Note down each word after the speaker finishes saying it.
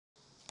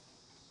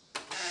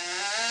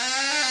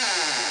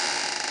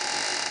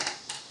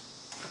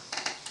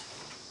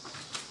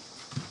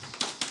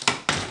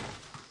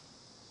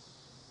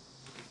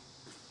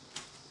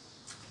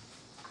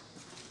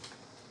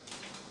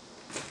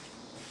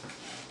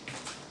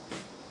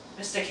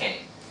Mr.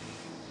 Kane.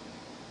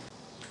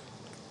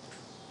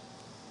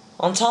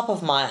 On top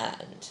of my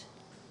hand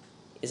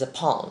is a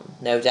palm,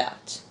 no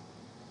doubt.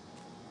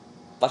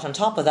 But on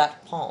top of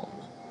that palm,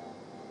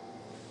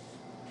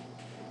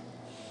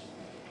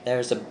 there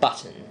is a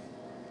button.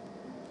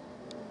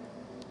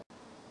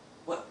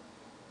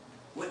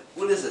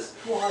 What is this?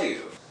 Who are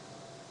you?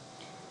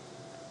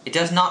 It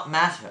does not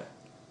matter.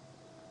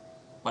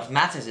 What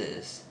matters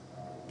is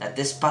that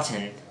this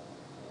button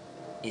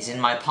is in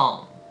my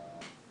palm.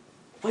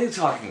 What are you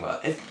talking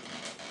about?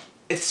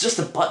 It's just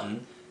a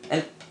button,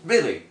 and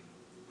really,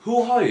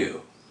 who are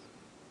you?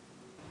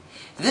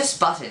 This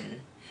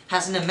button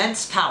has an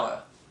immense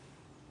power.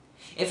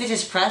 If it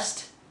is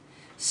pressed,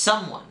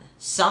 someone,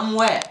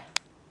 somewhere,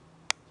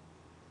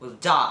 will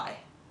die.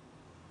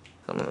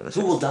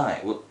 Who will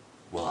die?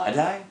 Will I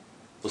die?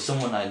 Will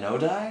someone I know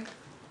die?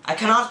 I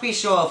cannot be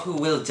sure of who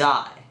will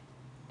die,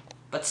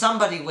 but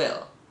somebody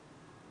will.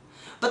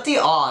 But the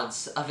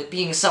odds of it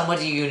being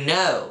somebody you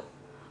know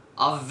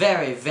are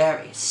very,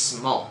 very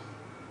small.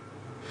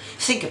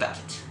 Think about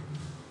it.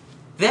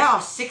 There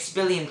are 6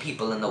 billion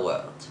people in the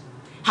world.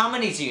 How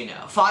many do you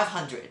know?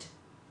 500.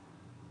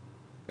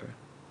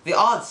 The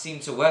odds seem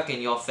to work in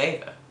your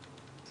favor.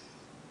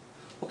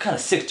 What kind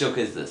of sick joke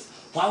is this?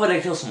 Why would I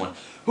kill someone?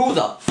 Who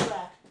the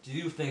frack do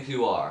you think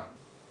you are?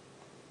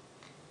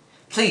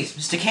 Please,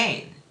 Mr.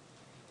 Kane,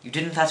 you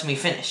didn't let me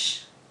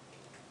finish.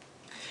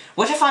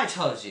 What if I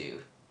told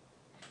you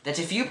that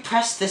if you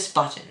press this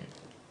button,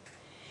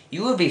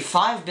 you would be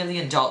 $5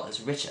 billion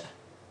richer?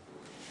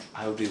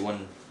 I would be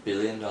 $1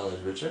 billion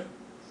richer?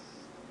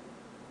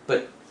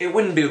 But it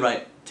wouldn't be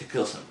right to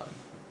kill someone.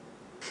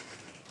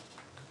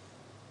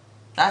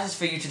 That is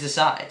for you to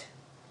decide.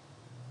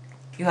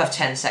 You have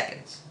 10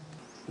 seconds.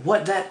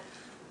 What? That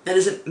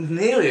isn't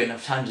nearly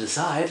enough time to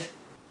decide.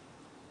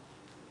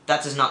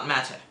 That does not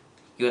matter.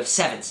 You have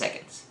 7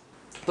 seconds.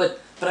 But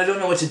I don't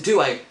know what to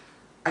do. I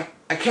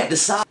can't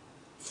decide.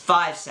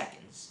 5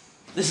 seconds.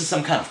 This is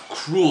some kind of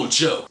cruel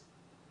joke.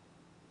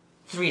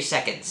 3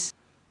 seconds.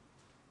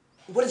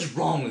 What is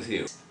wrong with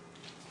you?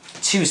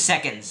 2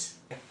 seconds.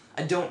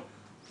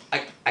 I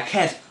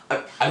can't,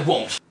 I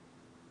won't.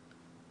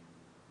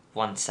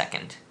 1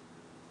 second.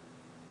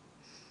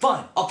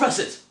 Fine, I'll press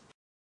it.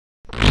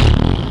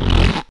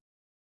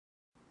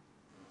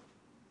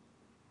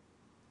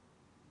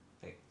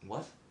 Wait,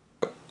 what?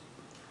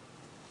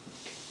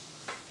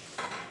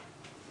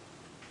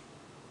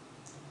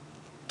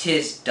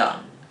 'Tis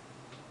done.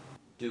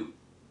 Do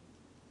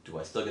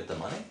I still get the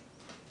money?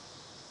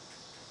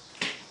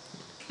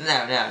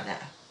 No.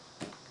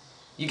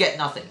 You get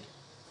nothing.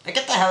 Now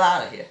get the hell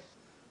out of here.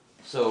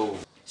 So...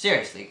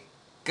 Seriously,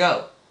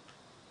 go.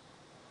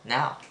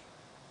 Now.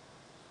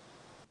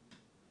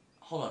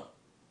 Hold on.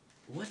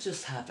 What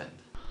just happened?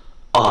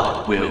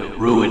 I will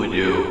ruin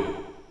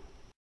you.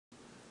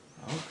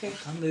 Okay,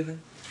 I'm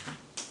leaving.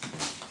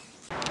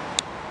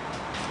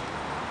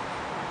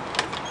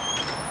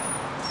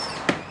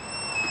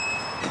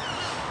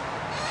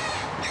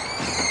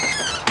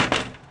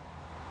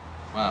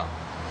 Wow.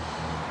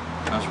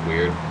 That's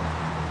weird.